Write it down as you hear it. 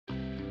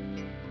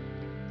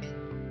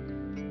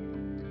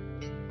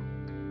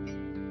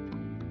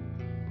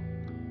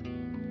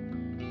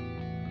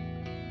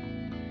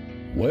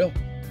Well,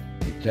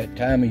 it's that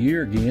time of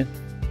year again.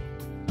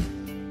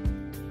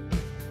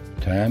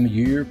 Time of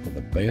year for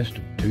the best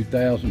of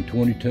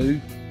 2022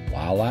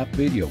 wildlife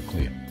video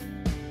clips.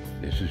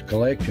 This is a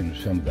collection of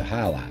some of the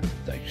highlights.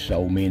 There's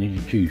so many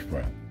to choose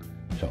from,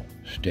 so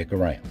stick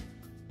around.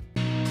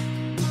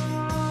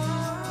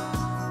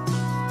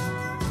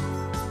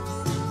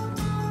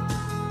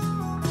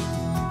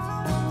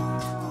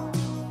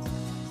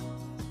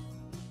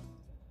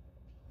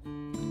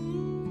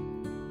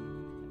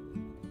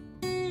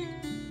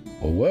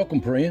 Well, welcome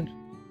friends.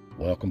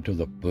 Welcome to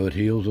the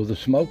foothills of the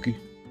Smoky.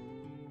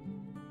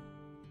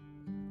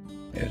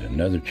 As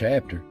another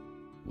chapter,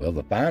 well,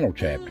 the final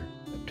chapter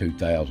of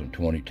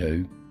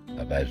 2022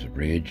 of As the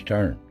Ridge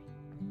Turns.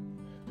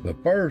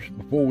 But first,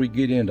 before we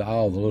get into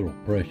all the little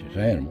precious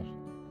animals,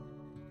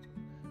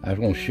 I was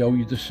going to show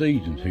you the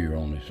seasons here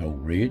on this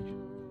old ridge.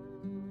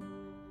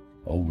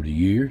 Over the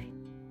years,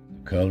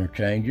 the color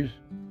changes,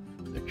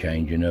 the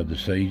changing of the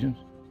seasons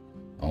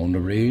on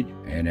the ridge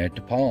and at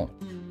the pond.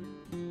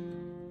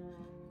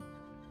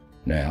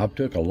 Now, I've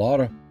took a lot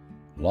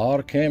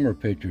of camera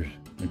pictures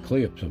and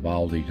clips of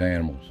all these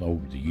animals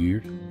over the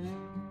years,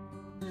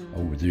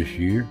 over this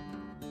year,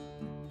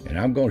 and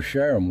I'm going to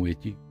share them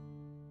with you,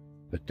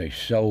 but there's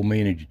so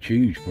many to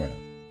choose from,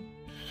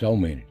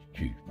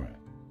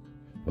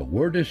 But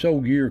where'd this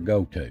old year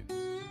go to?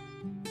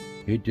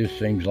 It just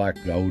seems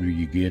like the older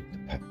you get,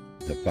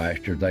 the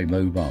faster they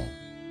move on.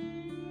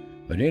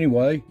 But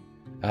anyway,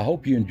 I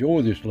hope you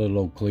enjoy this little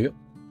old clip.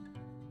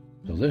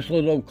 So this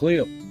little old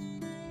clip,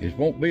 it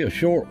won't be a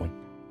short one,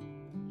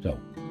 so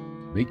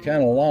be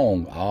kind of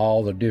long,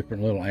 all the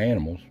different little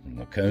animals, from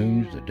the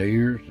coons, the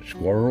deers, the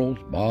squirrels,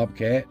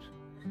 bobcats,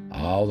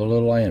 all the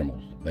little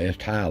animals, the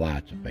best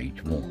highlights of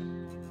each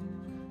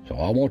one. So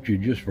I want you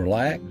to just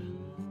relax,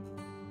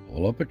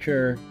 pull up a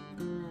chair,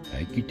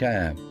 take your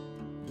time,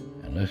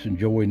 and let's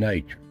enjoy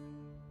nature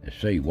and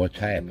see what's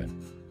happened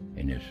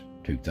in this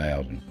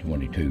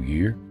 2022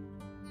 year,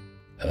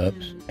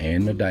 ups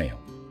and the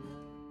downs.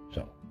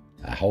 So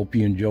I hope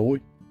you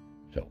enjoyed.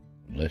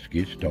 Let's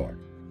get started.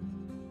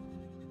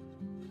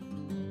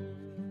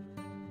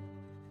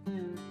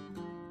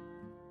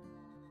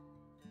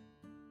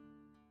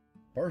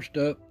 First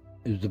up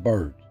is the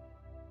birds.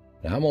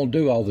 Now I'm going to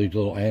do all these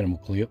little animal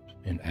clips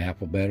in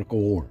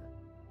alphabetical order.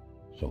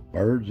 So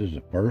birds is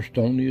the first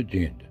on the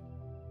agenda.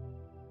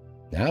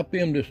 Now I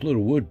filmed this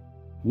little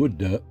wood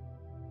duck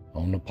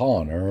on the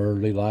pond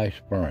early last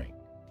spring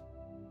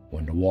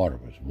when the water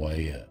was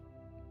way up.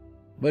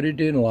 But it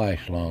didn't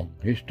last long.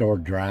 It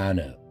started drying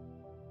up.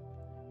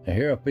 Now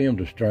here I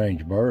filmed a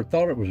strange bird.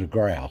 Thought it was a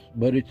grouse,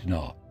 but it's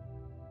not.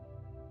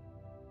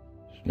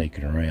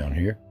 Sneaking around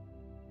here.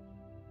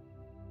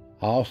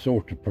 All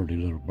sorts of pretty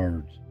little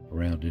birds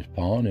around this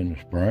pond in the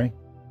spring.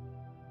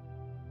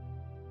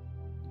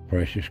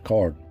 Precious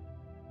cardinal.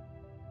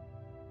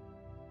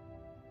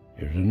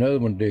 Here's another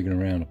one digging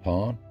around the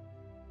pond.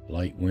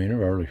 Late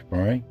winter, early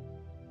spring.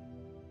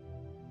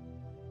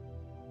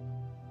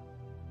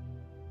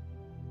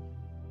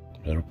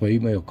 Little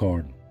female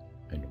cardinal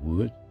in the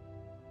woods.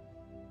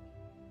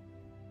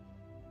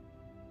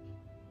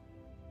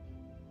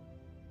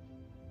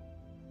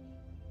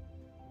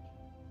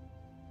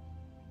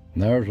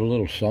 And there's a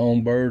little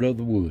songbird of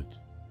the woods,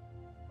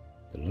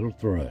 the little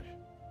thrush,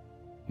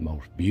 the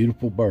most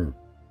beautiful bird.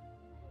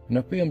 And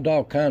I filmed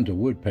all kinds of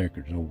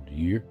woodpeckers over the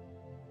year,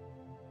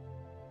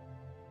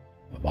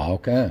 of all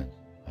kinds.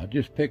 I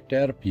just picked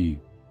out a few.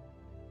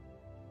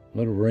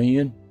 Little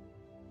wren,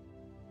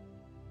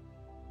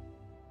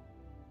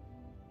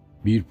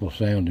 beautiful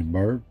sounding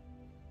bird.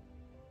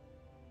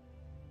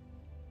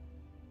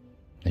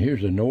 And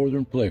here's a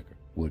northern flicker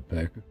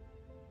woodpecker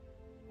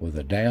with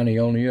a downy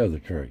on the other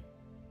tree.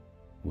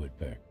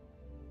 Woodpecker.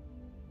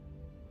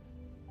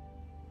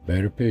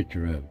 Better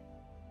picture of it.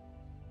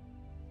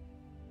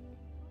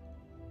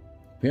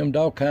 Filmed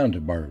all kinds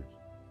of birds.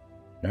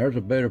 There's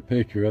a better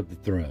picture of the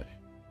thrush.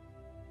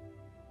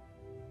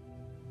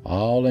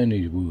 All in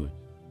these woods.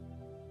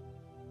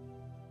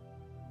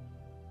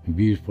 And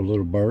beautiful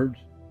little birds.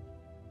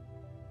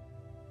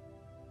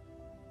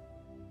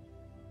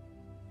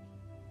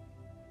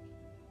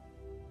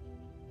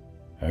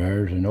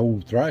 There's an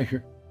old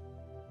thrasher.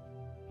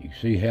 You can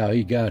see how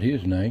he got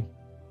his name.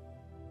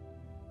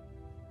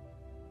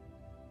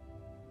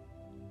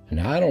 And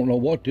I don't know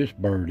what this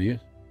bird is.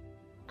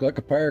 Looks like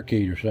a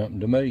parakeet or something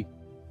to me.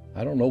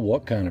 I don't know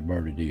what kind of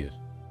bird it is.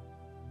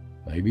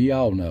 Maybe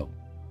y'all know.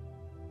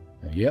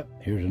 And yep,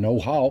 here's an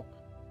old hawk.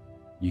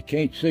 You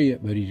can't see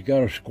it, but he's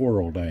got a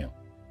squirrel down.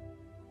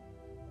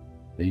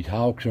 These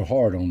hawks are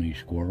hard on these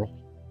squirrels.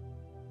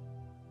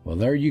 Well,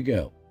 there you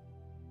go.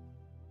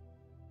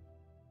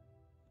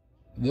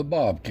 The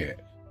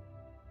bobcat.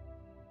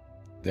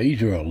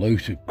 These are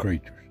elusive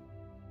creatures.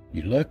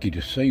 You're lucky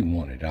to see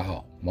one at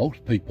all.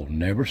 Most people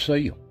never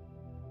see them.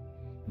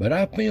 But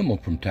I film them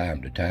from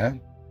time to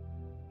time.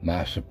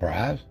 My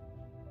surprise.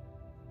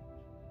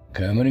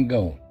 Coming and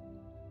going.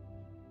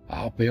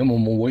 I'll film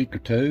them a week or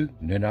two,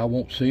 and then I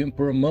won't see them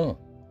for a month.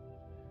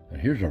 And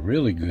here's a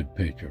really good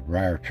picture of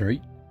rare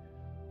treat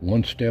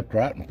One stepped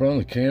right in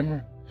front of the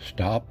camera,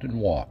 stopped and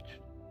watched.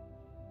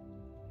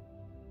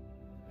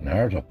 And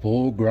there's a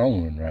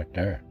full-grown one right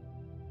there.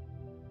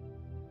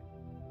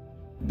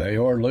 They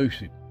are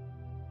elusive.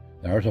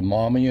 There's a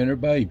mommy and her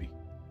baby.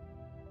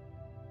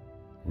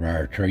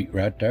 Rare treat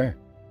right there.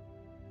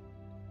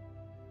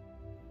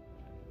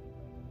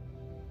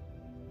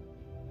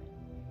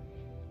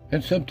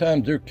 And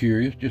sometimes they're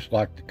curious, just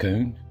like the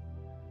coons.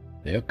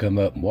 They'll come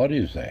up and, what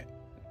is that?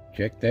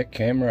 Check that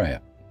camera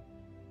out.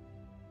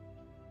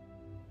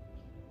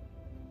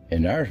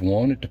 And there's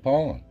one at the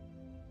pond.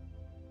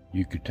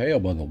 You could tell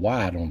by the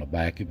white on the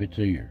back of its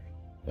ears.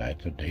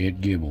 That's a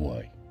dead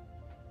giveaway.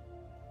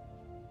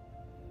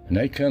 And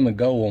they come and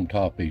go on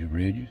top of these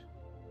ridges,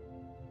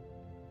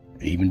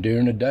 even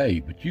during the day,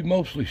 but you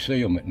mostly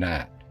see them at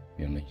night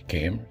in these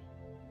cameras.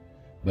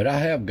 But I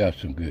have got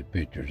some good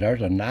pictures.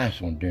 There's a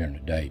nice one during the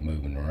day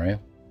moving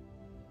around.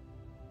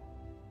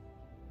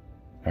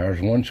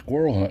 There's one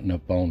squirrel hunting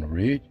up on the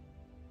ridge,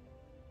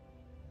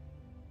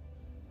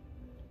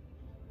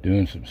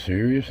 doing some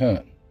serious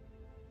hunting.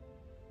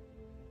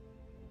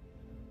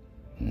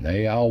 And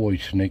they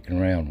always sneaking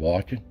around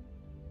watching,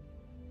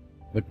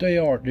 but they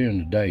are during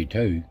the day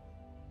too.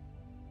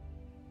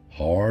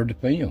 Hard to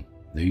film.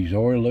 These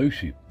are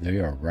elusive. They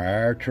are a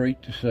rare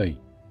treat to see.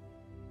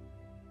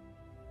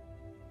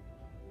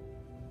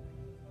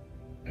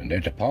 And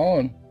at the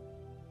pond,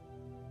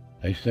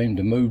 they seemed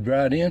to move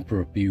right in for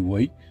a few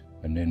weeks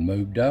and then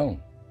moved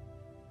on.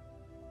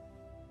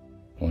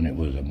 When it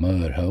was a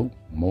mud hole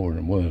more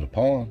than it was a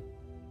pond.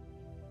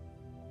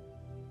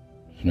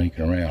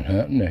 Sneaking around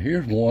hunting. Now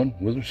here's one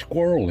with a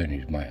squirrel in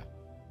his mouth.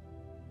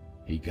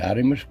 He got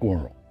him a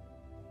squirrel.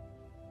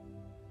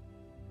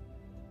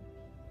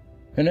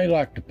 And they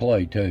like to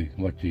play too.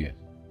 What's this?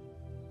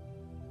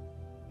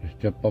 Just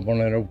jump up on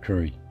that old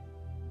tree.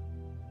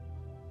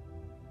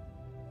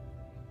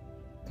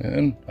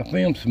 And I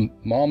filmed some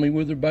mommy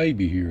with her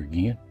baby here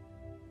again,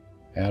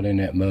 out in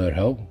that mud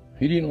hole.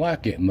 He didn't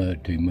like that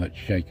mud too much,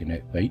 shaking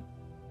that feet.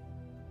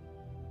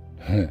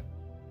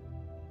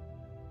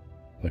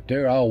 But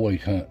they're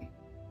always hunting.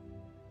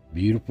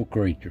 Beautiful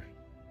creatures.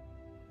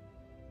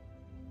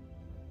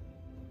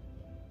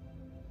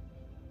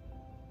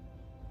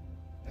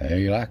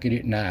 They like it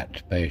at night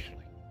especially.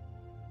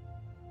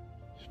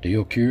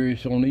 Still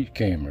curious on these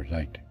cameras,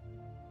 ain't they?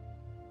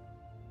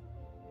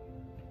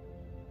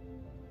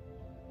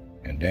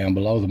 And down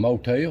below the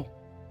motel,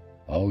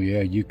 oh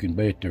yeah, you can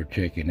bet they're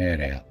checking that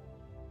out.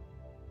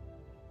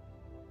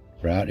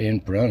 Right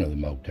in front of the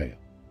motel.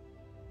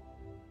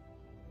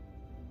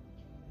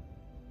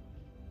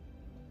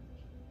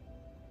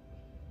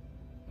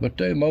 But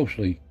they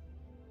mostly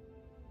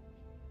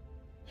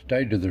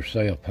stay to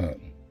themselves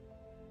hunting.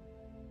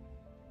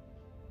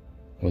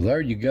 Well,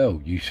 there you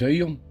go. You see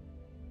them?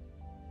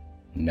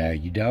 No,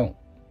 you don't.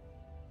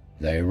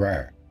 They're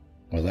rare.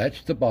 Well,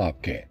 that's the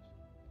bobcat.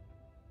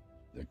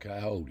 The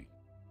coyote.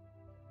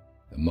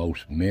 The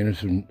most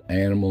menacing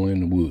animal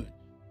in the woods.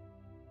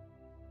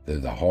 They're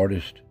the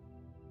hardest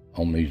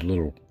on these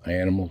little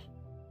animals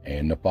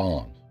and the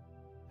fawns.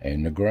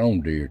 And the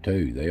grown deer,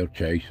 too. They'll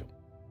chase them.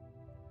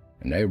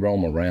 And they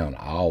roam around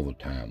all the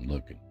time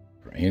looking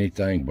for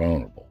anything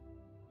vulnerable.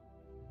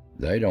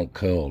 They don't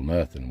cull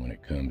nothing when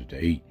it comes to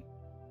eating.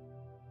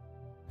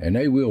 And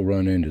they will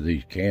run into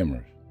these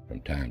cameras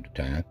from time to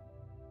time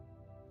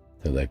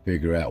till they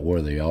figure out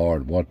where they are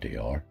and what they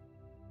are.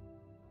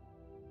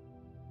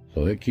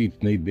 So it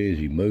keeps me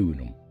busy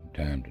moving them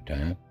from time to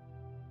time.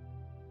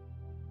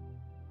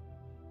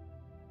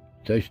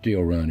 They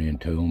still run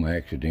into them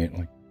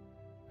accidentally.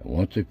 And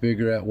once they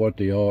figure out what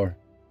they are,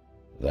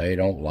 they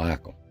don't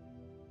like them.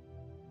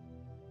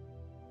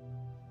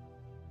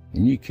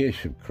 And you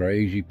catch some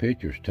crazy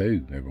pictures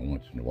too every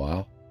once in a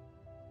while.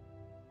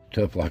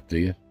 Stuff like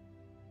this.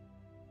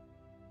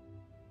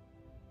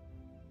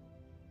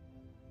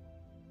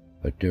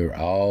 But they're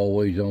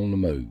always on the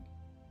move,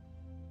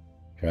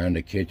 trying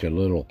to catch a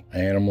little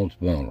animal that's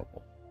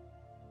vulnerable.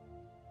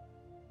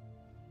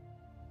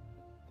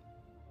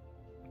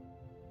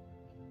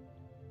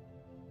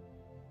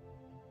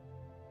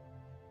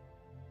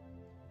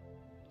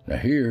 Now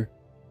here's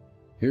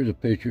a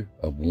picture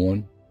of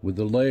one with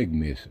a leg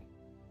missing.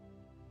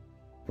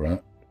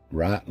 Front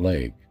right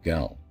leg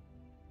gone.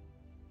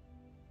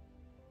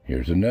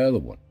 Here's another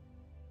one.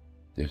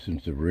 This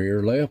is the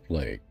rear left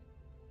leg.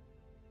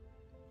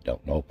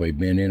 Don't know if they've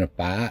been in a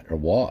fight or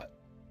what.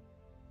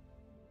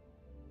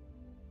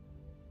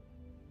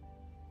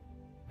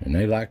 And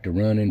they like to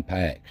run in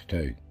packs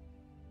too.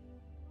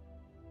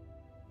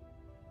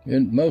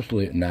 And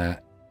mostly at night,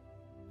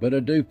 but I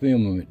do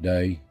film them at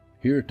day.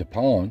 Here at the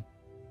pond,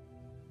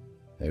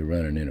 they're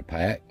running in a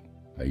pack,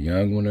 a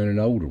young one and an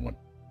older one.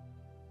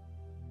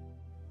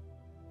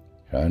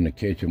 Trying to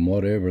catch them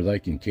whatever they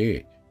can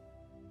catch.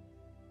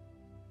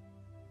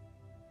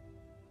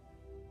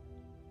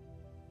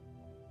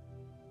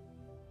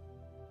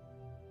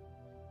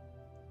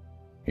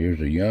 Here's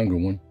a younger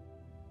one,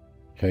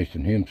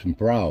 chasing him some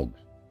frogs.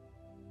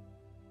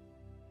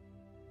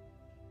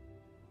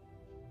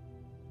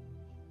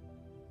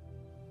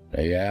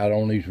 They out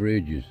on these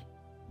ridges,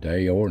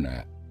 day or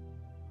night.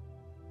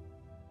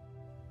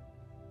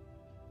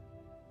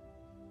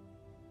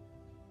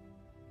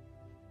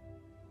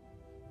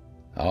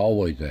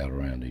 Always out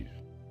around these.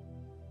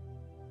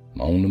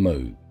 I'm on the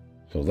move.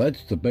 So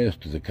that's the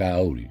best of the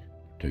coyotes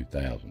for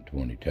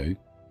 2022.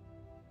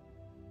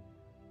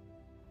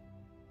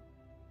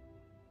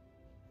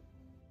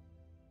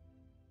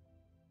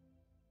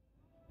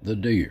 The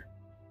deer,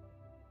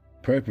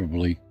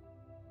 preferably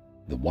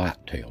the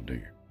white-tailed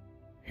deer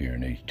here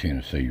in these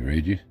Tennessee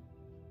ridges.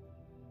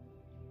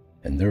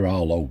 And they're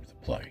all over the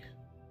place.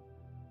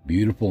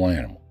 Beautiful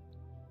animal.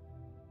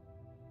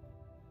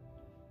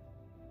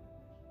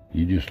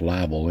 You just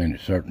liable in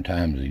at certain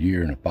times of the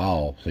year in the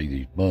fall see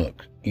these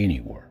bucks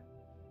anywhere.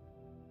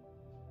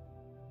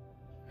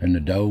 And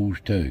the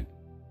does too.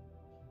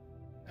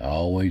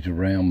 Always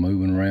around,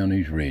 moving around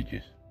these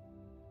ridges.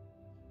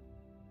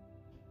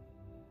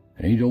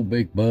 And these old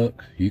big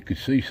bucks, you could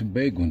see some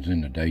big ones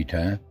in the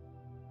daytime.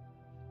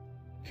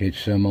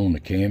 Catch some on the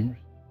cameras.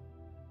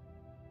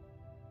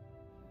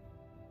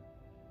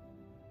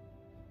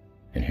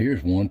 And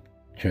here's one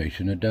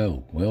chasing a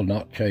doe. Well,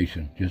 not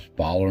chasing, just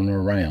following her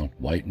around,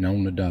 waiting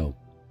on the doe.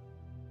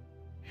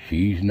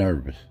 She's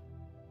nervous.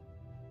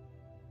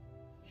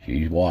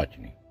 She's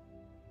watching him.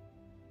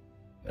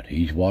 But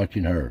he's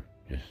watching her,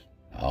 just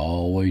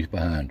always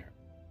behind her.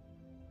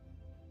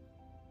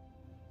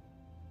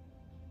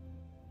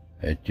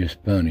 It's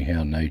just funny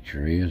how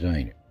nature is,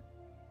 ain't it?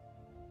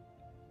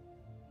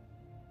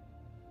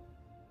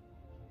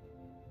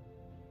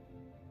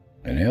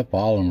 And they'll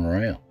follow him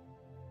around.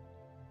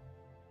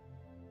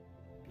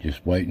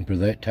 Just waiting for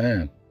that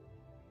time.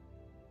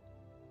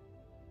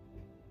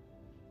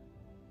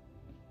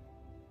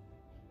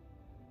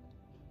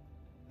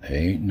 They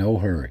ain't no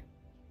hurry.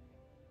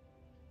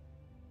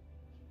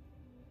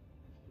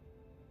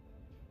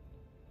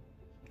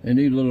 And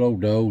these little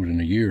old does and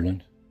the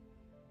yearlings,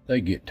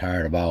 they get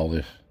tired of all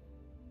this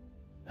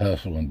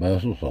hustle and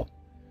bustle, so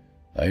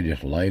they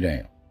just lay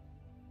down,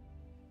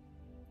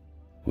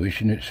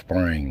 wishing that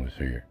spring was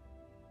here.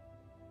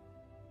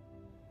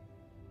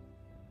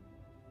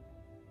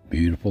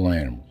 Beautiful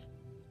animals.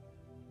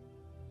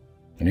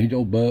 And these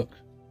old bucks,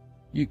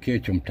 you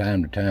catch them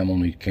time to time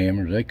on these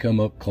cameras. They come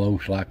up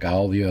close like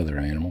all the other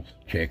animals,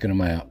 checking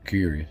them out,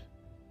 curious.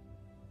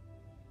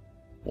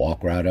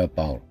 Walk right up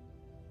on them.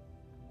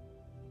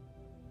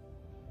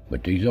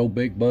 But these old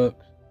big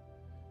bucks,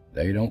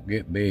 they don't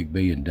get big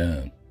being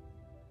dumb.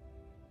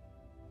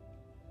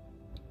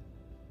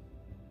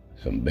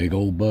 Some big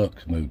old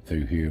bucks move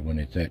through here when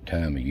it's that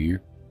time of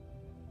year.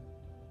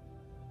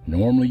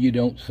 Normally you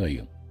don't see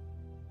them.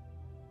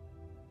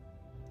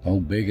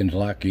 Old big ones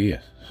like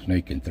this,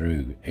 sneaking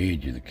through the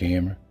edge of the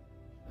camera.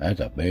 That's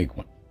a big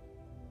one.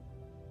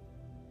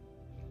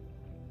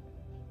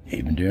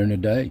 Even during the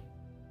day.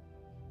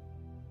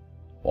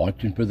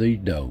 Watching for these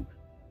does.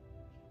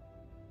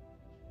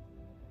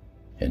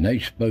 And they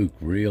spook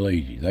real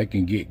easy. They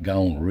can get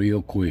gone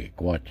real quick.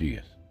 Watch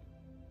this.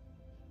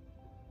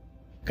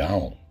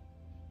 Gone.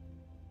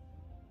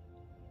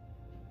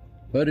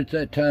 But it's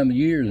that time of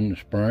year in the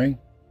spring.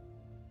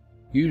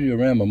 Usually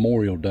around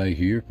Memorial Day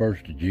here,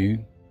 1st of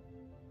June.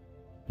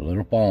 The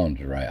little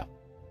fawns are out.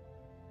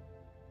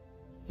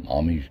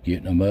 Mommy's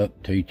getting them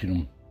up, teaching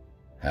them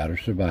how to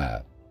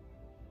survive.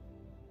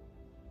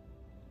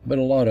 But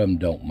a lot of them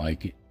don't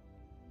make it.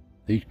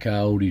 These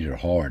coyotes are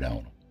hard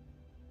on them.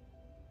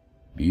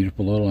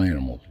 Beautiful little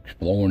animals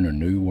exploring their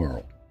new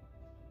world.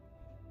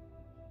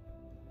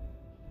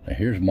 Now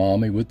here's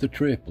Mommy with the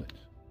triplets.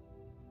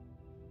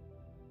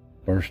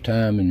 First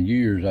time in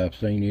years I've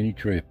seen any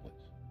triplets.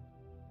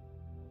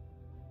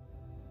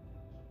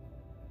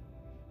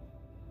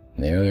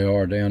 There they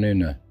are down in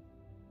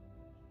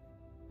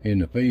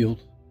the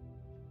fields.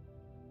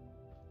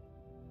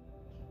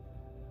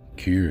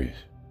 Curious.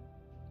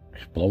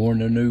 Exploring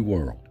the new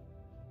world.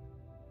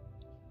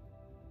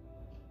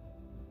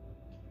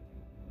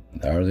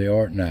 There they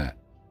are at night.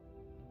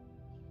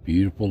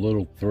 Beautiful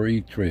little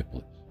 3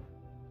 triplets.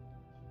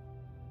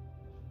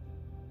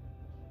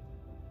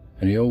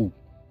 And the old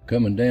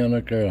coming down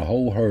there, a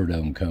whole herd of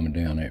them coming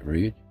down that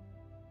ridge.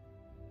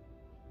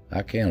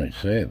 I counted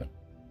 7.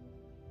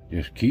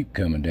 Just keep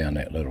coming down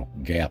that little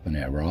gap in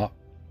that rock.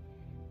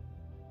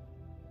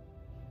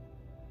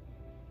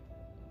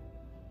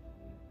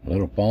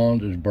 Little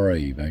fawns is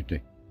brave, ain't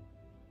they?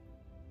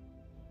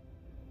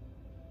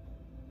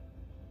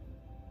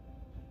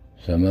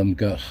 Some of them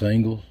got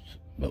singles,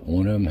 but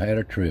one of them had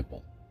a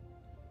triple.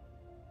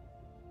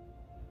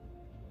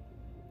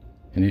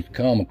 And it's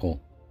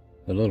comical,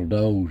 the little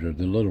does or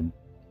the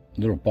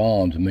little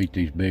fawns meet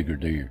these bigger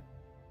deer.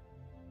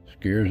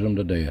 Scares them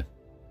to death.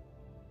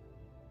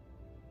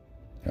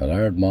 Now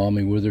there's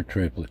Mommy with her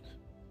triplets,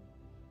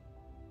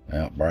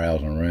 out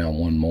browsing around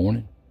one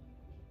morning.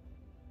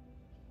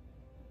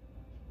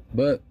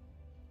 But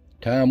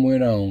time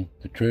went on,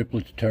 the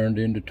triplets turned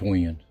into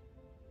twins.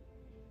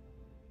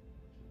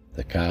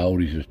 The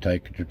coyotes was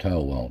taking their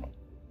toll on them.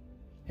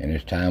 And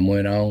as time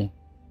went on,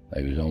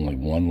 there was only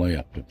one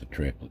left of the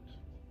triplets,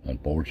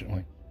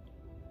 unfortunately.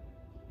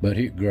 but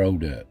it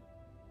growed up.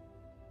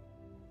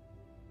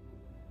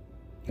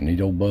 And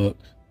these old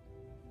bucks,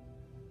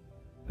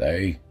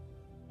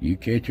 you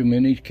catch them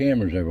in these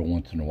cameras every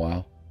once in a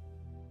while.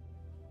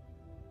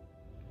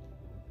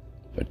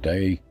 But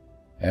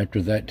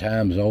after that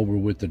time's over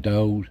with the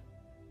does,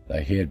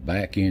 they head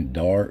back in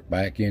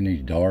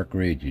these dark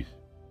ridges.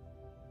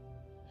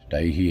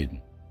 Stay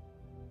hidden.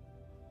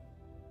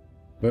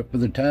 But for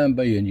the time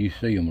being, you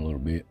see them a little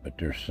bit, but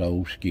they're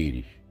so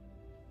skittish.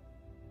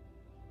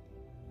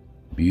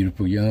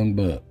 Beautiful young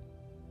buck.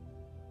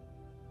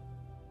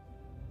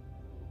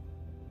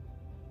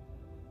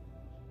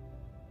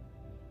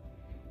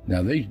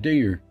 Now these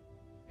deer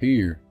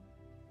here,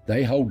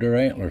 they hold their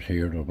antlers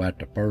here till about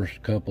the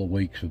first couple of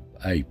weeks of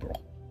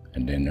April,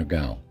 and then they're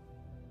gone.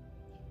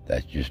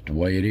 That's just the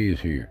way it is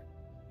here.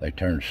 They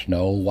turn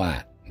snow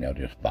white, and they'll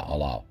just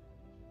fall off.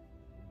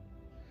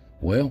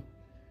 Well,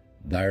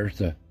 there's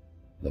the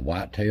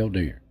white-tailed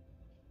deer.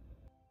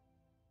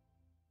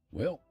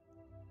 Well,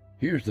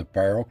 here's the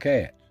feral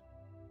cats.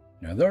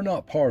 Now, they're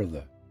not part of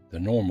the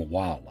normal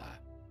wildlife,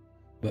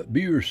 but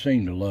viewers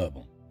seem to love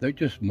them. They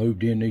just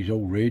moved in these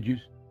old ridges,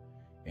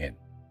 and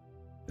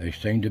they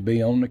seem to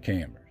be on the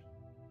cameras.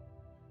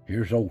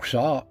 Here's old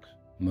Socks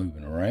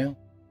moving around.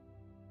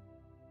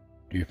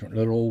 Different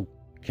little old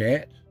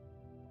cats.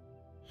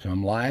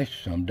 Some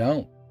lash, some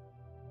don't.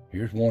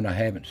 Here's one I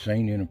haven't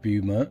seen in a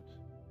few months.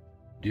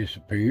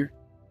 Disappeared.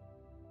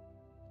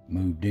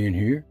 Moved in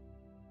here.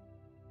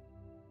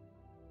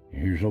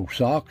 Here's old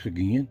Socks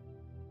again.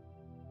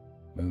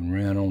 Moving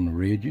around on the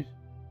ridges.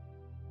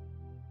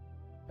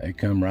 They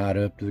come right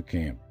up to the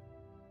camera.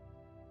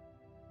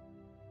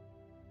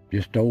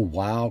 Just old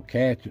wild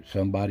cats that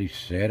somebody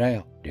set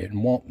out,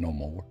 didn't want no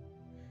more.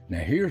 Now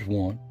here's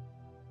one.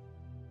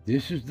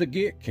 This is the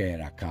Git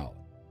Cat, I call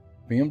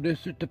it. Filmed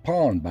this at the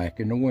pond back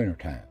in the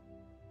wintertime.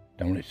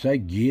 Don't it say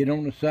Git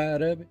on the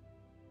side of it?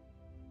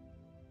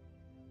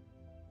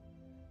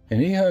 And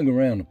he hung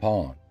around the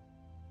pond,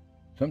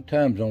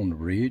 sometimes on the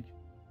ridge,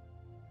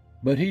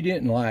 but he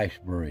didn't last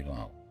very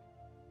long.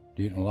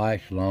 Didn't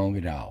last long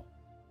at all.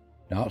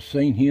 Not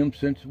seen him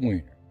since the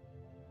winter.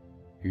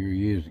 Here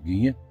he is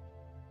again.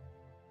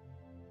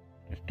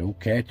 Just old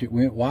cats that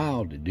went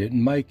wild that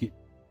didn't make it.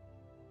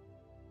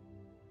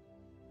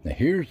 Now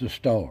here's the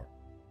star.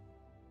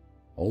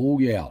 Old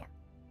Yaller.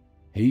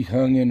 He's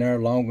hung in there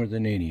longer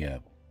than any of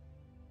them.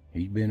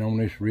 He's been on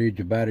this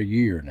ridge about a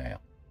year now.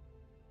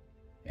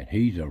 And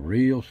he's a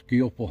real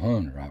skillful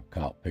hunter. I've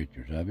caught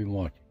pictures of him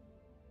watching.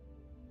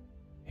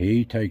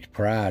 He takes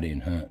pride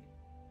in hunting.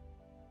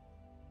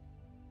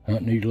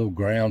 Hunting these little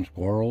ground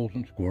squirrels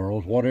and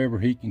squirrels, whatever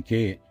he can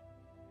catch.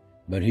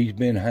 But he's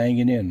been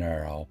hanging in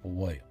there awful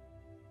well.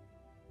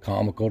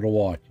 Comical to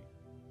watch him.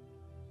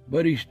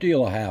 But he's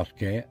still a house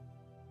cat.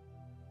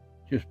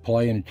 Just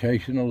playing and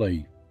chasing a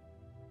leaf.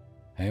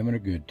 Having a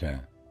good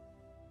time.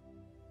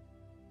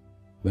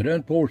 But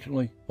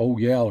unfortunately, old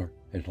Yaller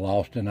has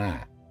lost an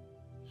eye.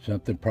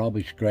 Something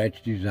probably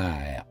scratched his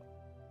eye out.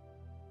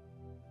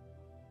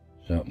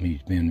 Something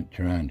he's been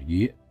trying to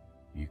get.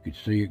 You could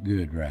see it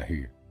good right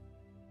here.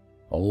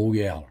 Old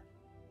Yaller.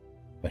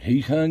 But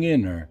he's hung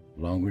in there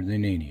longer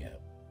than any of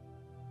them.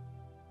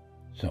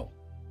 So,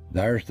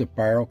 there's the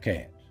feral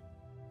cats.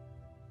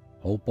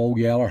 Hope old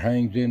Yaller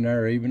hangs in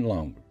there even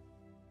longer.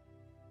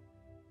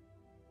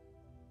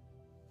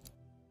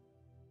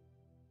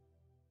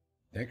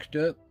 Next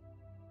up,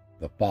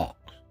 the fox.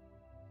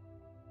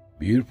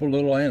 Beautiful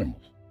little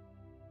animals.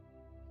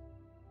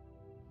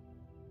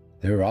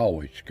 They're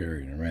always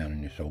scurrying around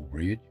in this old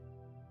ridge.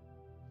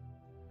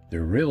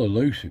 They're real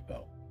elusive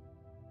though.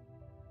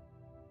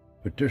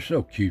 But they're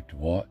so cute to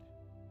watch.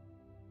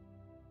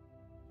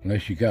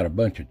 Unless you got a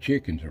bunch of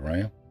chickens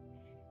around.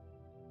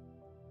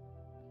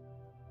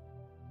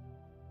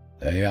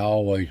 They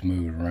always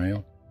moving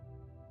around,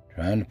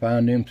 trying to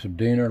find them some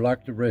dinner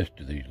like the rest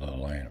of these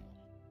little animals.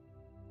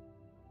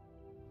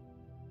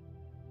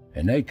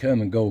 And they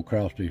come and go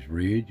across this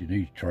ridge and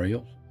these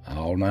trails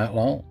all night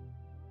long.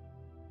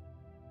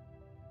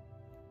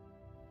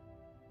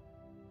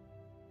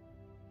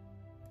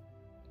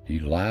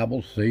 You're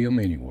liable to see them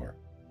anywhere.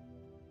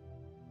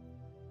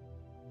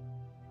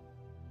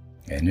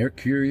 And they're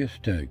curious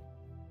too.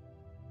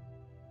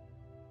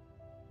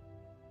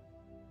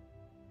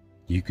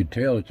 You could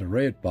tell it's a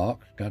red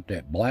fox, got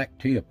that black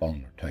tip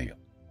on their tail.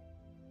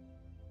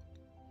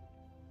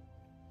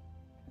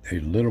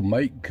 There's a little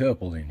mating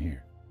couple in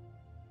here.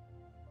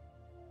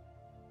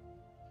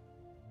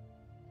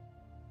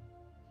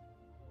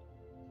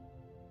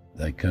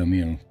 They come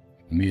in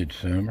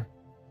midsummer,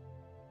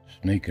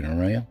 sneaking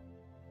around.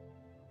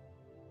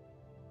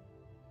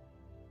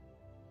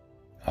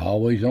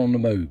 Always on the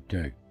move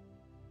too.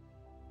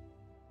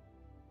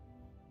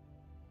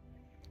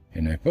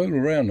 And they fool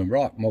around the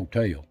rock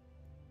motel.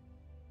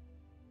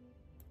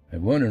 They're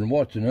wondering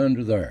what's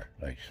under there.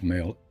 They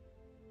smell it.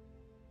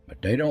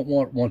 But they don't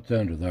want what's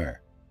under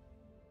there.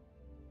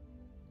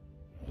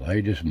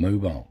 They just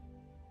move on.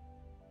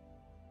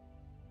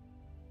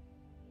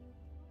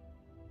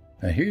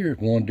 Now here's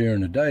one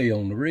during the day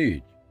on the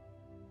ridge.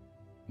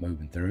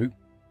 moving through.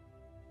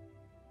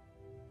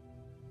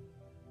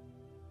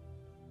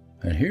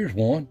 And here's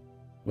one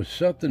with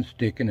something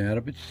sticking out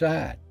of its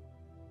side.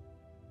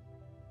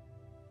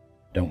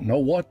 Don't know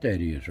what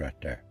that is right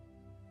there.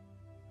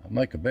 I'll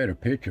make a better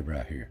picture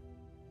right here.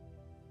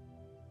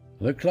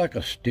 Looks like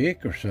a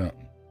stick or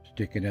something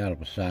sticking out of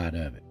the side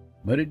of it,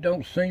 but it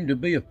don't seem to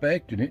be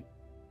affecting it.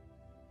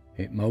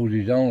 It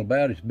moseys on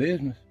about its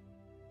business.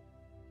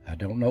 I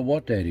don't know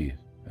what that is.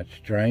 That's a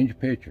strange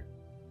picture.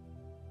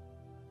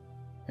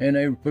 And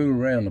they fool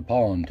around the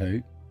pond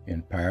too,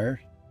 in pairs.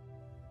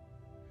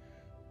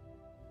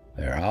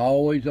 They're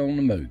always on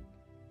the move.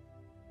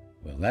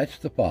 Well, that's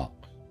the fox.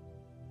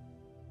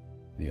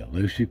 The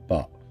elusive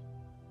fox.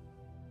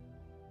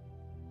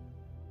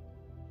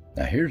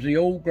 Now here's the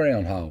old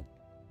groundhog.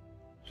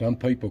 Some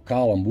people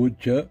call them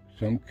woodchucks,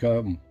 some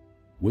call them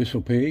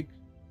whistle pigs,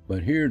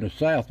 but here in the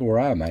south where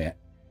I'm at,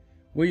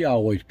 we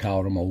always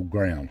call them old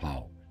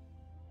groundhogs.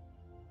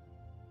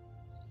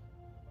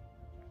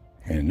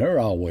 And they're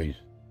always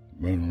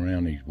running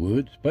around these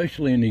woods,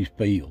 especially in these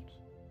fields.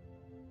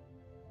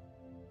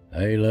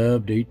 They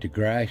love to eat the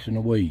grass and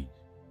the weeds.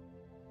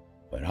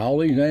 But all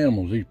these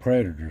animals, these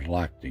predators,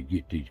 like to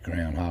get these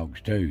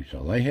groundhogs too,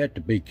 so they have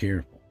to be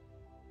careful.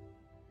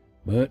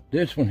 But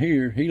this one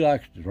here, he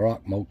likes the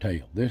rock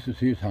motel. This is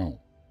his home.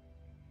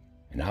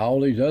 And all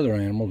these other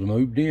animals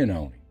moved in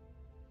on him.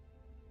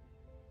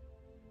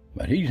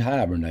 But he's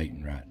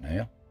hibernating right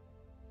now.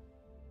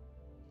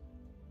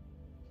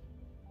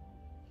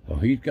 So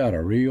he's got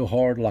a real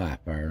hard life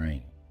there,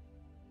 ain't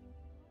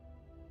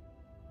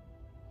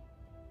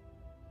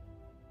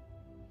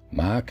he?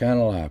 My kind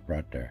of life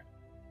right there.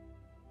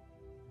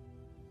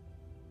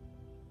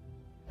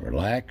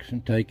 Relax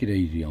and take it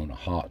easy on a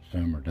hot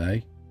summer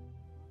day.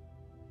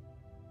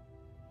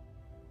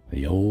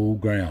 The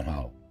old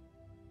groundhog.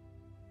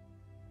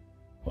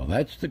 Well,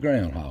 that's the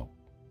groundhog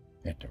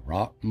at the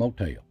Rock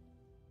Motel.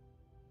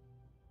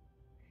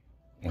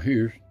 Well,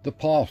 here's the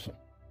possum.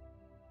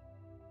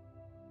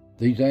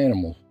 These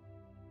animals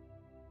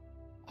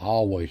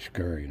always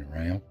scurrying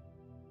around.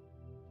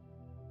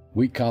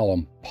 We call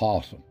them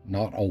possum,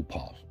 not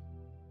opossum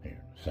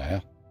here in the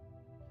South.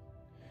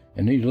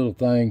 And these little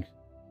things,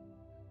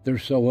 they're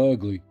so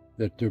ugly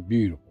that they're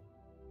beautiful.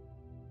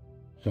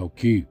 So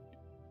cute.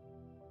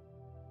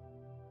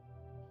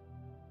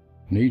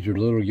 And these are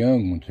little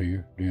young ones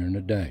here during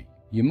the day.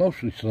 You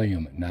mostly see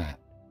them at night,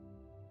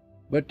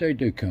 but they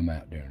do come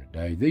out during the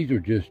day. These are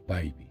just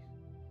babies.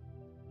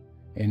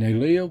 And they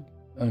live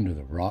under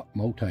the Rock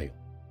Motel.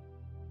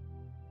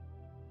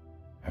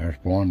 There's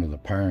one of the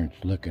parents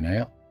looking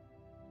out,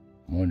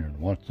 wondering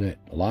what's that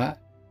light,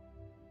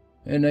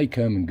 and they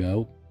come and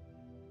go.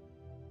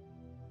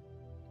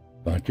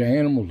 Bunch of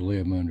animals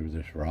live under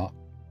this rock.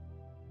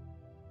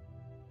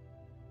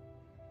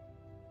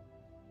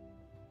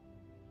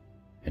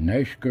 And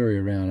they scurry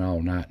around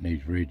all night in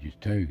these ridges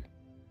too.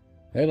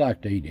 They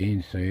like to eat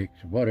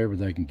insects, whatever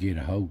they can get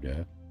a hold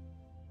of.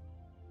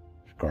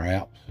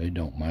 Scraps, they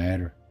don't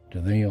matter to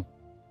them.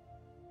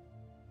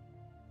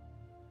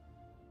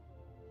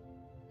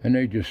 And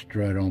they just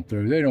strut on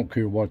through. They don't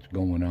care what's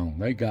going on.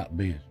 They got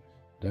business.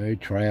 They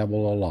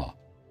travel a lot.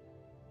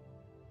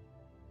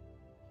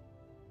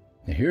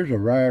 Now here's a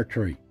rare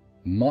treat.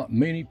 Not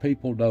many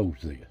people knows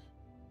this.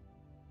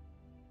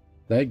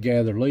 They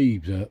gather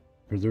leaves up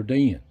for their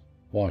dens.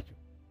 Watch them.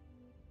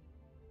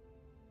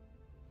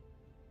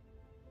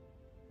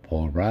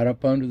 Pull right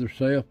up under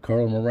themselves,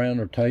 curl them around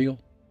their tail,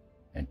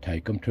 and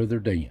take them to their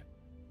den.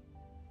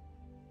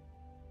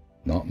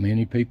 Not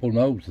many people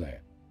knows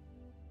that.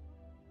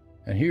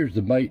 And here's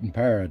the mating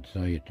pair, I'd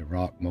say, at the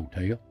Rock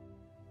Motel.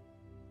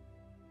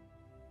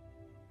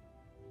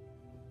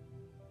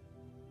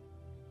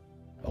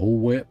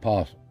 Old wet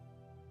possum.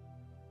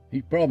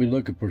 He's probably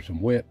looking for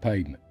some wet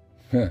pavement.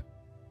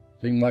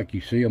 Seems like you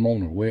see him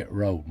on a wet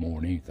road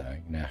more than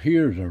anything. Now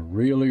here's a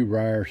really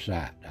rare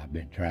sight I've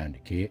been trying to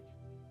catch.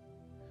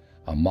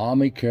 A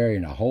mommy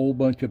carrying a whole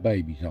bunch of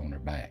babies on her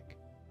back.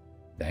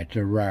 That's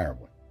a rare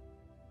one.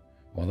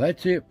 Well,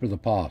 that's it for the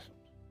possums.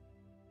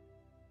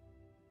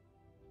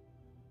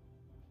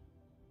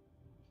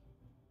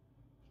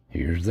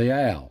 Here's the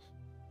owls.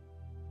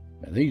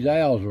 Now these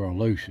owls are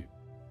elusive.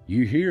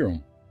 You hear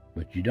them,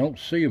 but you don't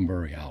see them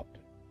very often.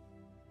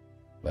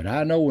 But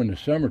I know in the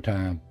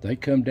summertime, they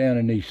come down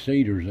in these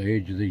cedars at the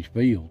edge of these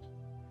fields,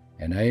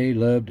 and they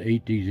love to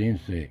eat these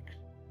insects,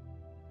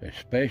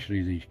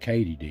 especially these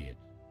katydids.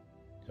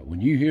 So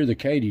when you hear the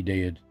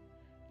katydids,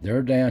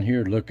 they're down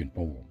here looking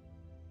for them,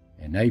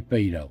 and they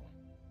feed on them.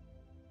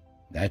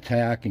 That's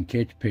how I can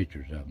catch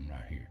pictures of them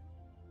right here.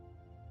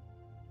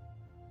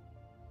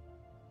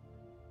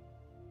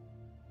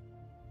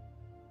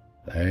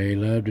 They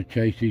love to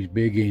chase these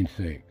big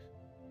insects.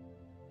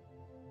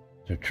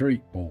 It's a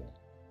treat for them.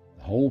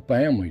 The whole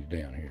family's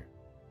down here.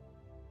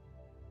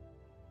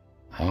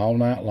 All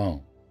night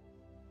long.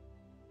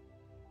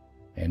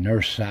 And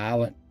they're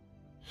silent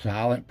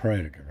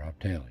predator, I'm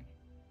telling you.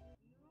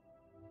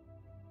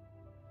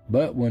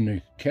 But when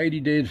the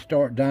katydids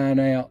start dying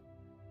out,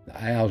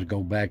 the owls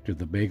go back to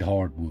the big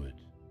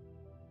hardwoods.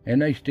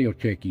 And they still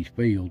check his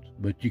fields,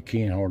 but you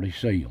can't hardly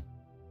see them.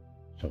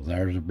 So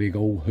there's a big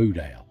old hoot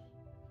owl,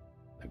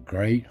 the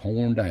great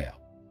horned owl.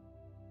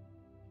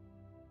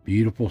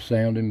 Beautiful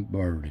sounding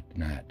bird at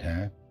night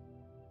time.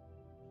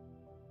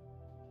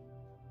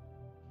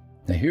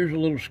 Now here's a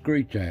little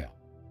screech owl.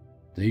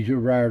 These are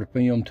rare to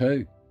film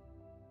too.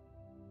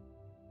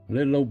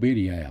 Little old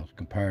bitty owls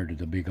compared to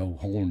the big old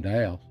horned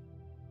owls.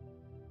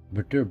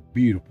 But they're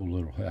beautiful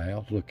little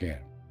owls. Look at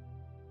them.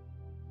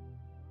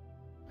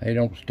 They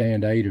don't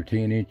stand 8 or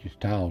 10 inches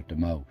tall at the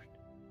most.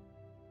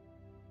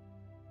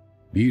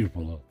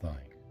 Beautiful little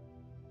things.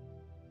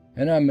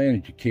 And I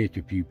managed to catch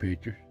a few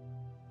pictures.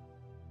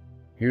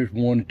 Here's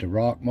one at the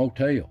Rock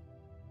Motel.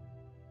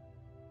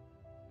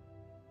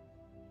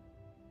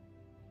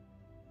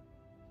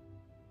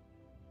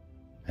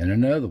 And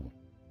another one.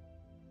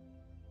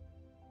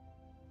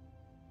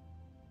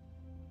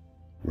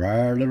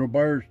 Rare little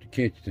birds to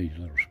catch these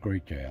little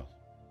screech owls.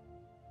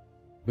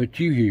 But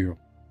you hear them.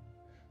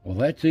 Well,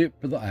 that's it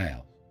for the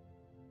owls.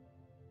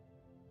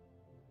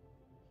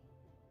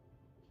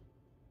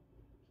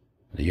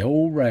 The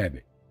old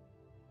rabbit.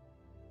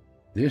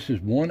 This is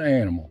one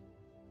animal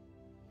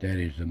that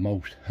is the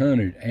most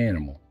hunted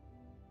animal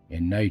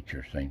in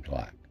nature, seems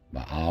like,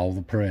 by all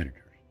the predators.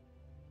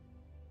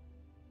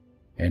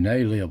 And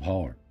they live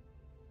hard.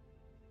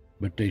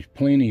 But there's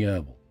plenty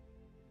of them.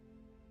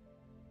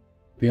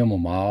 Film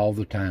them all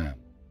the time.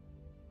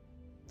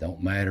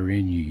 Don't matter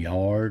in your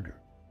yard, or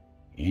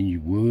in your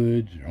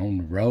woods, or on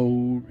the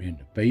road, in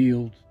the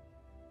fields.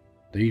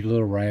 These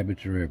little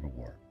rabbits are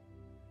everywhere.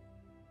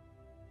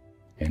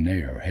 And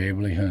they are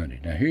heavily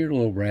hunted. Now here's a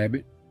little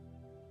rabbit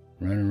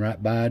running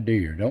right by a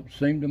deer. Don't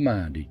seem to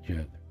mind each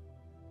other.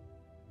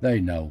 They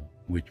know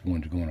which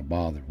one's going to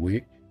bother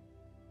which.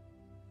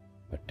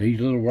 But these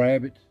little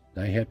rabbits,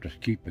 they have to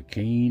keep a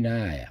keen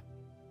eye out.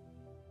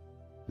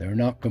 They're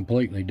not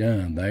completely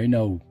dumb. They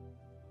know.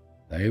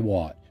 They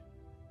watch.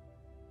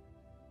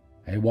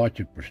 They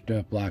watching for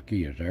stuff like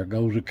this. There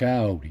goes a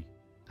coyote.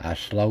 I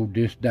slowed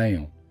this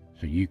down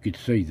so you could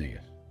see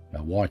this.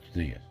 Now watch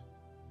this.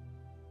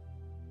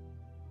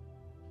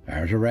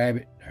 There's a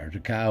rabbit. There's a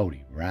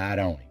coyote right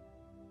on him.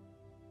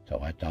 So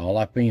that's all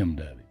I filmed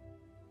of it.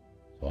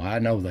 So I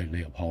know they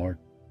live hard.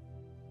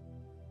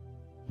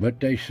 But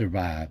they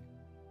survive.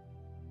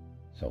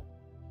 So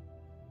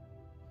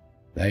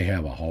they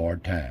have a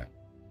hard time.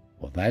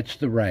 Well, that's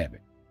the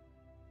rabbit.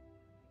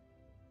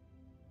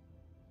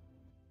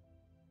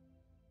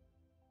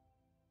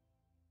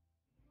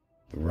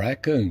 The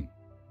raccoon.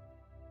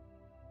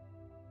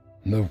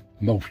 The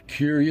most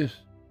curious,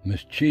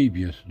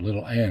 mischievous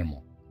little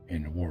animal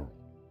in the world.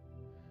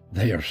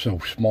 They are so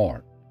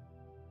smart,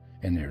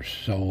 and they're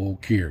so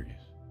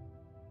curious.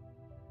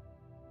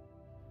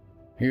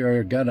 Here,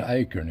 I got an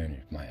acorn in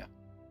his mouth.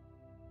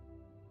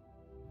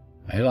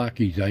 They like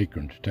these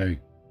acorns too.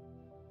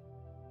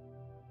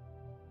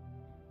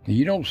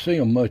 You don't see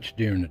them much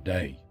during the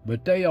day,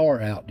 but they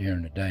are out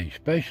during the day,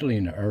 especially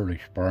in the early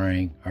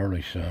spring,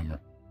 early summer,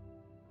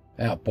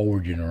 out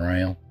foraging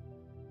around.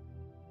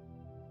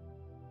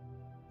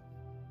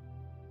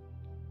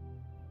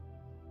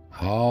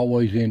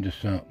 Always into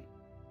something.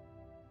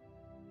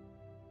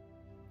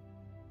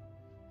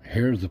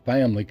 Here's the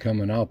family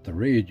coming off the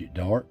ridge at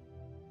dark,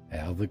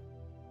 out of the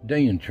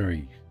den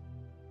trees.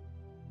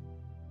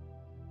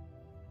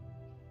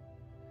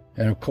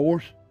 And of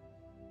course,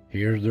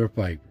 here's their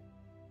favorite.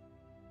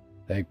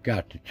 They've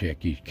got to check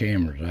these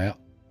cameras out,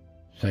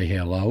 say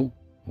hello,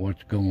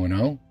 what's going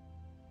on.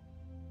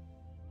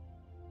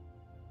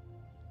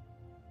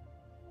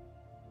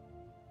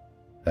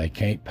 They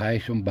can't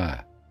pass them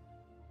by.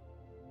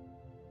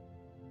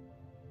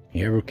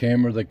 Every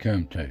camera they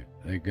come to,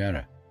 they've got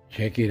to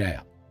check it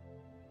out.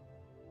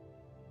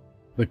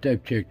 But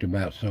they've checked them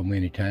out so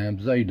many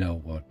times, they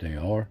know what they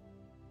are.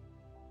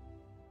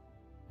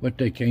 But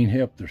they can't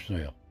help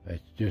themselves.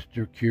 That's just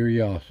their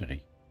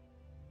curiosity.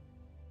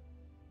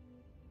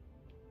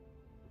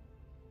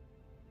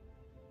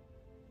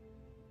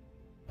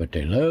 But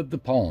they love the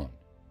pond,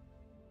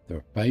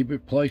 their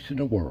favorite place in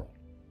the world.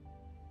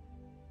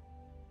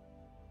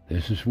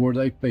 This is where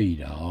they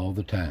feed all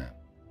the time.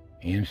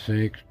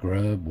 Insects,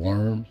 grub,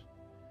 worms,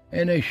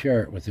 and they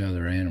share it with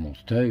other animals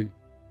too.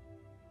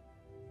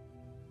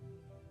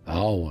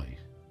 Always.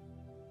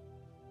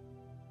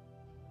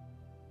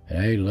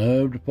 And they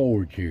love to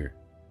forage here.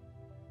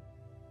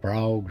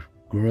 Frogs,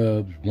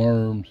 grubs,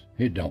 worms,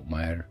 it don't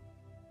matter.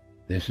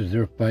 This is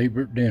their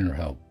favorite dinner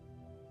hole.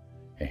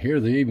 And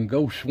here they even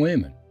go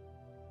swimming.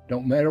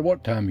 Don't matter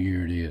what time of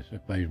year it is,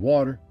 if there's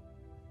water.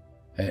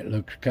 That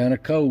looks kind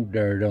of cold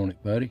there, don't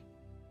it, buddy?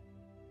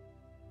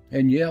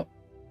 And yep,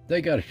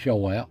 they got a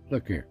show out.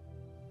 Look here.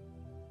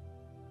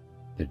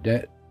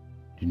 Did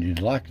you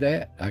like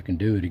that? I can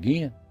do it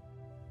again.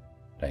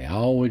 They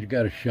always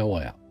got a show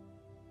out.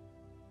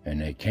 And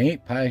they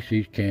can't pass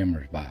these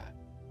cameras by.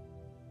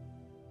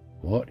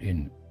 What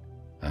in...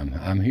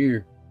 I'm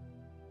here.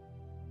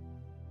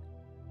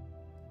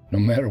 No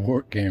matter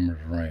what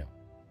camera's around.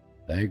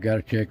 They've got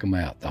to check them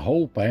out. The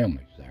whole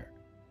family's there.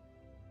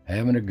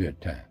 Having a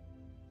good time.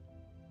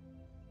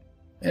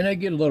 And they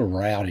get a little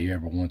rowdy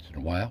every once in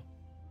a while.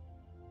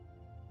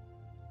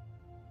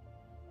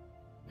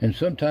 And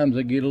sometimes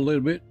they get a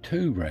little bit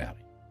too rowdy.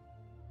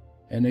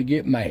 And they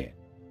get mad.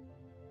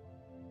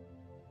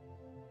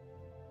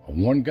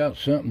 One got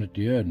something that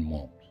the other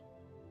wants.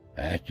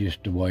 That's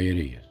just the way it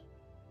is.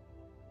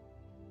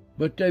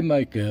 But they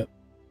make up.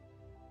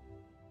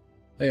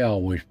 They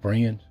always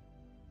friends.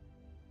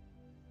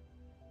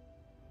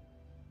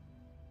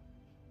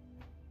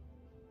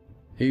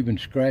 Even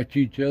scratch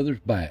each other's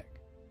back.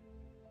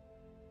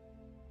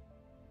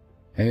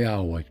 They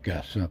always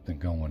got something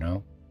going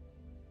on.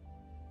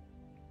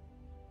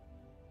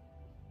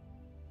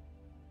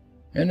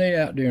 And they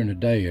out there in the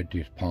day at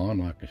this pond,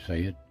 like I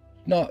said.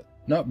 Not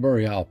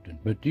very often,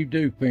 but you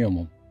do film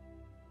them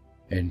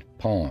in the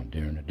pond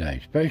during the day,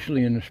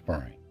 especially in the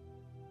spring.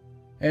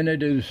 And they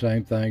do the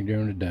same thing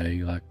during the day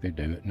like they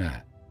do at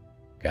night.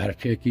 Gotta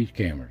check these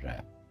cameras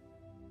out.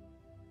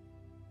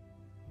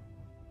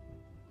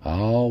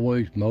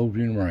 Always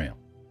moseying around.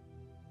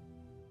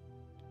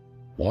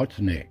 What's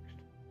next?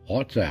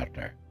 What's out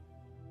there?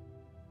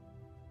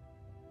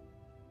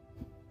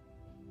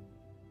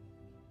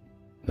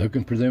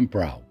 Looking for them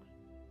frogs.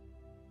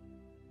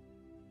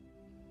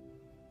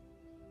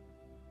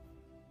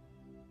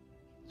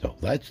 So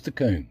that's the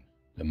coon,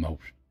 the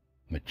most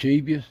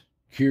mischievous,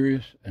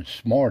 curious, and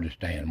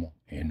smartest animal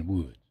in the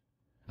woods.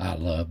 I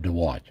love to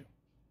watch them.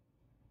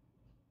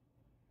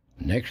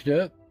 Next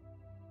up,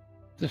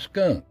 the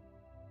skunk.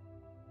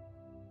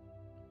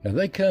 Now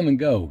they come and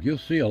go. You'll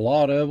see a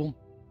lot of them.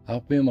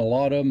 I'll film a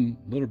lot of them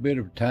a little bit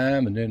of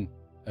time, and then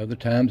other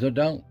times I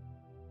don't.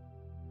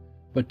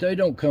 But they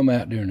don't come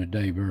out during the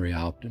day very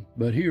often.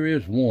 But here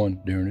is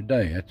one during the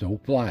day. That's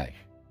old Flash.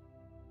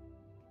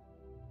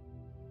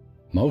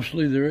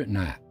 Mostly they're at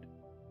night.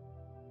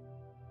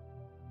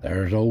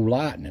 There's old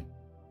Lightning.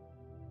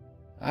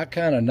 I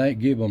kind of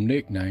give them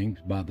nicknames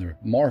by their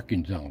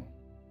markings on them.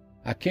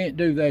 I can't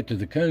do that to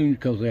the coons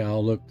because they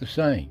all look the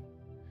same.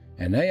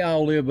 And they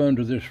all live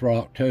under this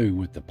rock too,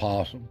 with the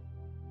possum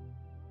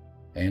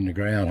and the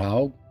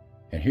groundhog.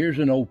 And here's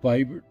an old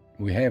favorite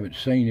we haven't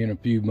seen in a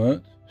few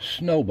months,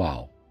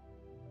 Snowball.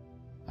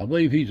 I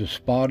believe he's a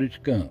spotted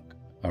skunk,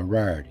 a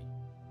rarity.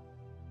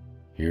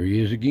 Here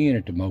he is again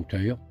at the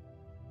motel.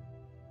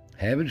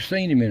 Haven't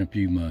seen him in a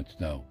few months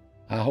though.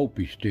 I hope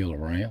he's still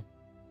around.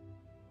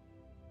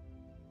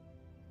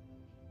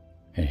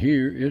 And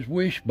here is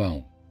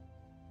Wishbone.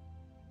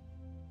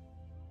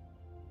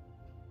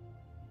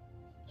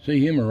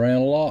 See him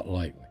around a lot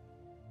lately.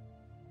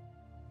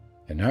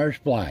 And there's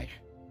Flash.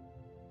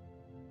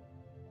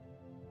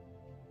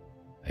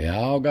 They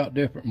all got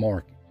different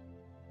markings.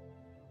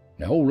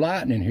 Now old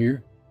Lightning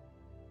here,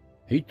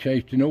 he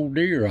chased an old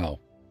deer off.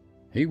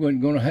 He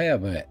wasn't going to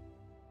have that.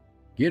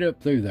 Get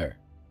up through there.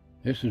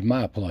 This is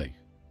my place.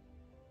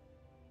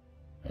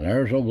 And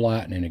there's old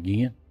Lightning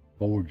again,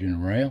 foraging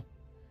around.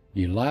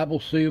 You liable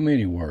to see them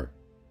anywhere.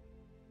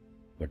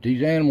 But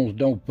these animals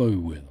don't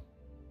fool with them.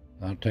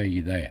 I'll tell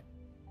you that.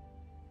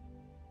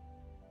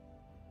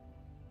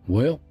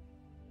 Well,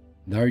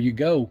 there you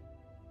go.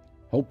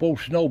 Hope old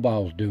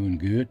Snowball's doing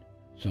good.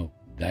 So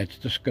that's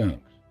the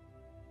skunks.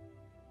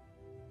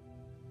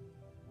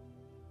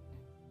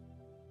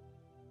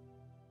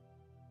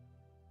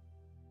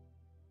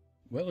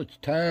 Well, it's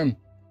time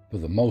for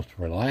the most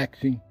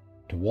relaxing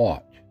to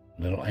watch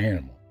little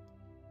animal.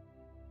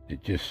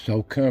 It's just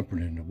so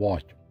comforting to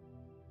watch them.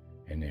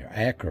 And they're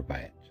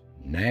acrobats,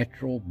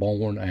 natural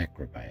born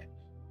acrobats.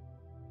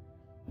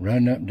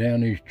 Run up and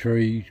down these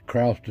trees,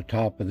 cross the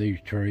top of these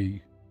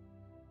trees.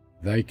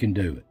 They can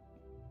do it.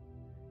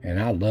 And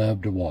I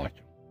love to watch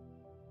them.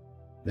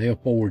 They'll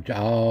forage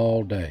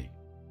all day.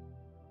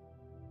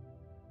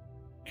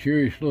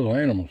 Curious little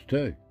animals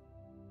too.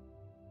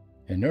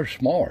 And they're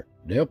smart.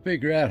 They'll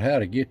figure out how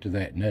to get to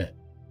that nut.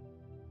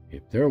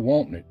 If they're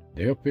wanting it,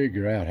 they'll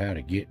figure out how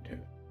to get to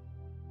it.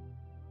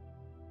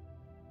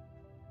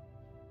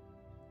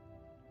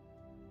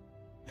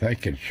 They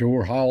can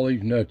sure haul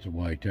these nuts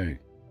away too.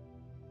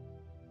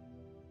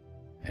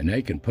 And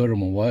they can put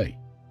them away.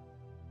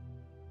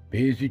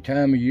 Busy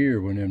time of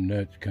year when them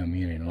nuts come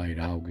in late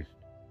August.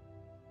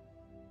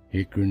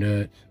 Hickory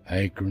nuts,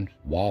 acorns,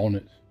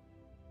 walnuts.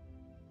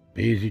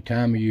 Busy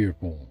time of year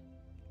for them.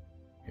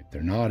 If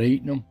they're not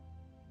eating them,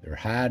 they're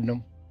hiding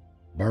them,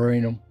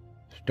 burying them,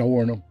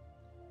 storing them.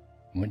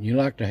 Wouldn't you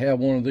like to have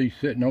one of these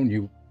sitting on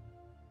your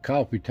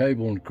coffee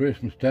table in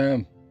Christmas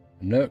time,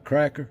 a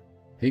nutcracker?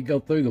 He'd go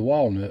through the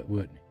walnut,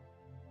 wouldn't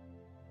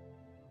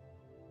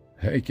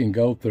he? He can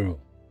go through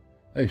them.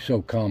 They're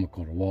so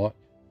comical to watch.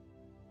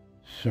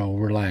 So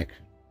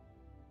relaxing.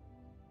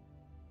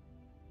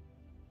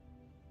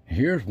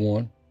 Here's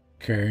one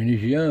carrying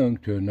his young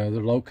to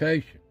another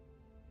location.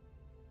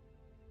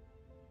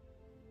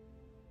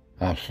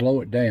 I'll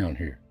slow it down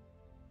here.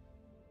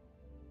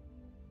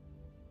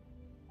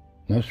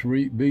 Must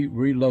be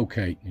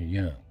relocating the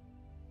young.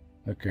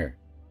 Look there.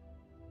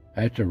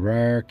 That's a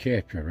rare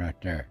catcher right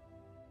there.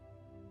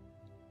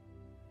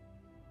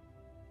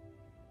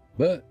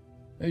 But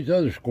there's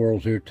other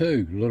squirrels here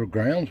too, little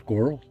ground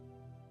squirrels.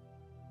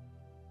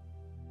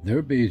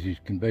 They're busy as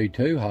can be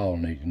too,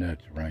 hauling these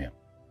nuts around.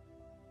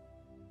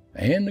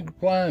 And the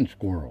blind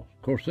squirrels.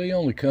 Of course, they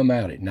only come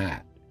out at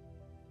night.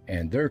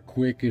 And they're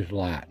quick as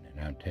lightning,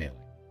 I'm telling you.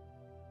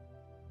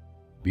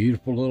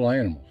 Beautiful little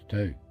animals,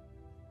 too.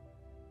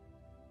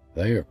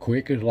 They are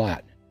quick as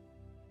lightning.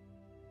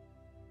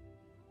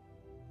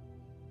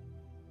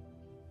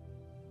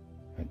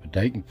 But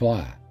they can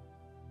fly.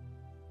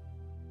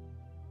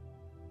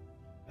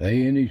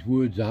 They in these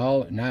woods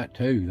all at night,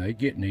 too. They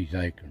get in these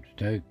acorns,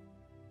 too.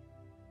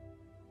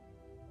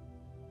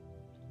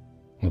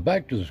 Well,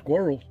 back to the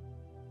squirrels.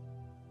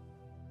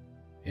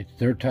 It's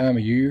their time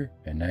of year,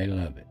 and they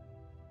love it.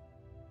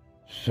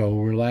 So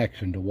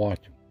relaxing to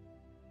watch them.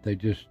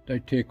 They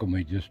tickle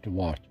me just to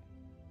watch them.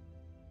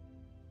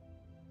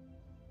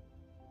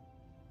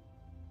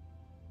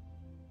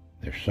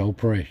 They're so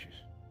precious.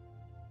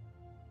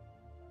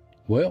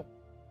 Well,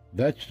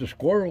 that's the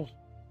squirrels.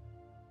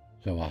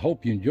 So I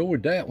hope you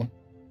enjoyed that one.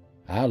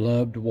 I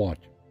love to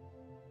watch them.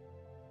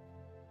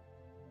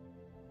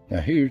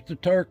 Now here's the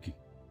turkey.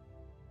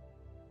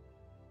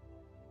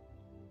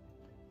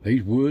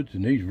 These woods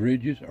and these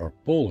ridges are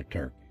full of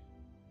turkeys.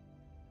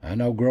 I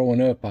know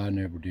growing up I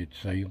never did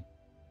see them,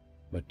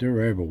 but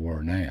they're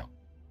everywhere now.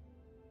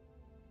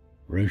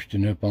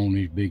 Roosting up on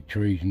these big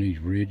trees and these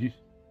ridges,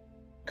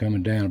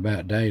 coming down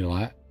about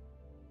daylight,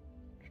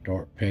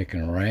 start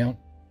pecking around,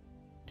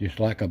 just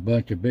like a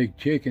bunch of big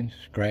chickens,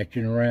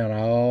 scratching around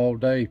all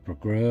day for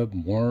grub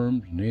and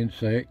worms and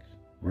insects,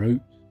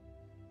 roots.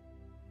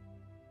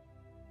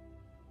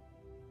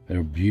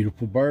 They're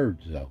beautiful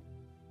birds, though.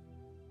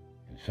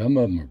 And some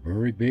of them are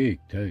very big,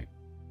 too.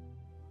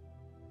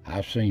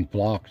 I've seen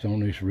flocks on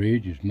this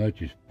ridge as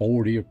much as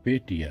 40 or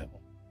 50 of them.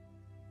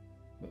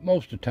 But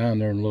most of the time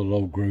they're in little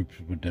old groups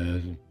of a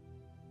dozen.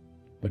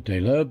 But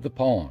they love the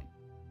pond.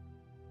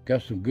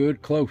 Got some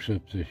good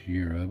close-ups this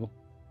year of them.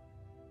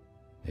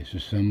 This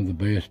is some of the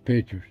best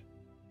pictures.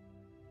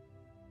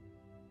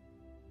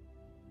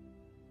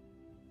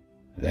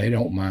 They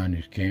don't mind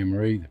this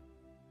camera either.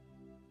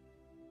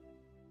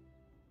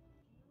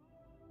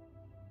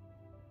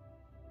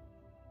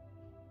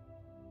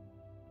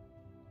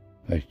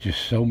 There's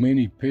just so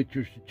many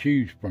pictures to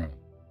choose from.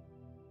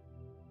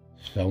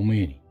 So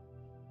many.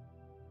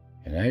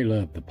 And they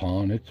love the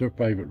pond. It's their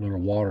favorite little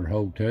water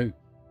hole too.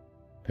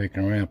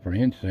 Picking around for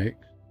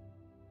insects.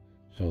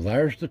 So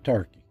there's the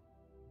turkey.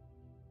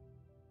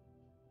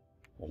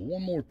 Well,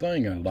 one more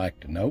thing I'd like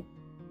to note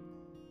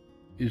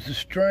is the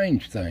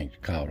strange things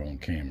caught on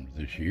camera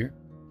this year.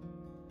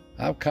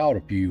 I've caught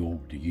a few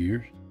over the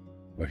years,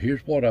 but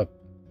here's what I've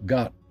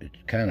got that's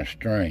kind of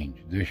strange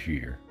this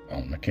year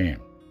on the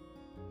camera.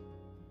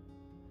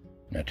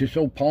 Now, this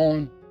old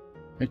pond,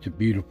 it's a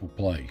beautiful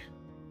place,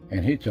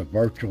 and it's a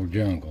virtual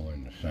jungle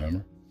in the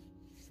summer.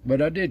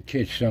 But I did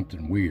catch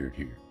something weird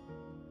here.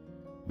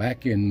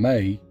 Back in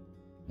May,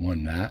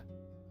 one night,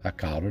 I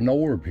caught an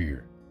orb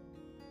here,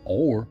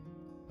 or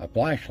a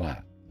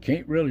flashlight.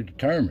 Can't really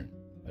determine,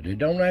 but it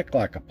don't act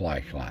like a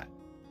flashlight.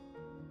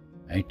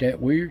 Ain't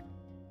that weird?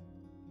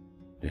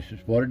 This is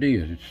what it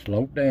is. It's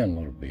sloped down a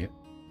little bit,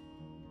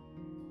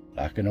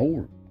 like an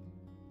orb.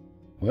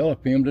 Well, I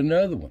filmed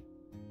another one.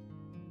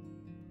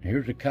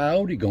 Here's a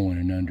coyote going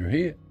in under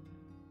here.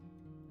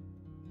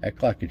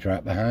 Acts like it's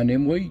right behind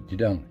them weeds,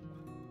 don't it?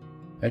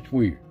 That's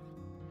weird.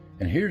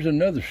 And here's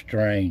another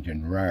strange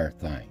and rare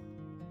thing.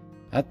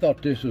 I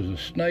thought this was a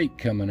snake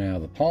coming out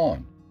of the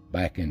pond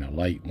back in the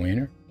late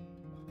winter.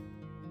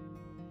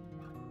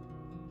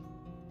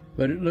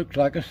 But it looks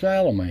like a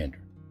salamander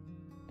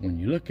when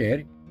you look at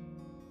it.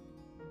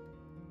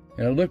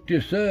 And I looked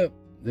this up.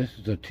 This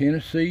is a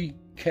Tennessee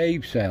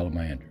cave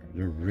salamander.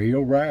 They're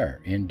real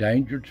rare,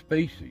 endangered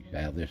species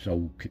out of this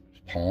old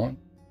pond.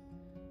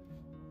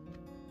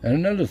 And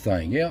another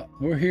thing, yeah,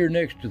 we're here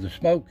next to the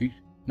Smokies,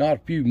 not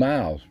a few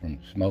miles from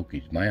the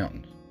Smokies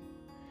Mountains.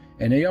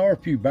 And there are a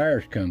few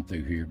bears come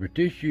through here, but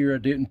this year I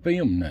didn't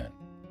film none.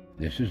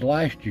 This is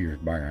last year's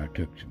bear I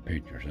took some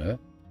pictures of.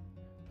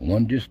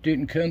 One just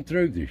didn't come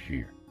through this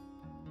year.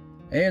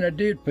 And I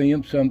did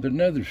film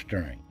something other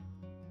strange.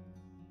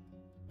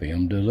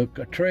 Filmed a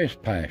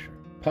trespasser,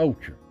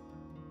 poacher.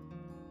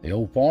 The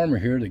old farmer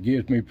here that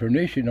gives me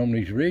permission on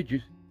these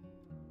ridges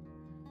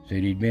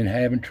said he'd been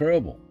having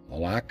trouble.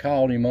 Well, I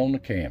called him on the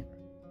camera.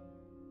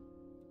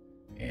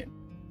 And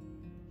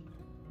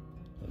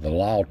the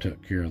law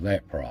took care of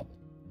that problem.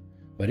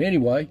 But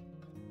anyway,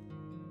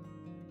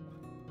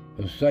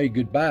 we'll say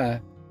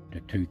goodbye to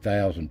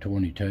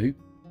 2022.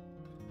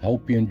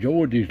 Hope you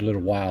enjoyed these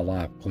little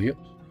wildlife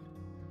clips.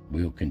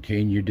 We'll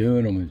continue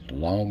doing them as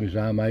long as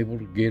I'm able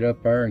to get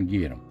up there and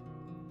get them.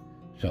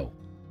 So,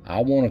 I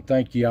want to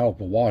thank you all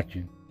for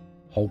watching.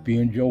 Hope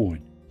you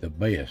enjoyed the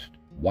best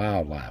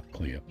wildlife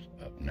clips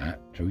of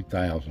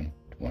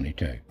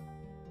 2022.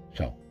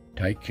 So,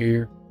 take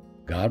care,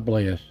 God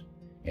bless,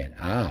 and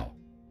I'll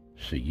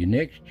see you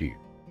next year.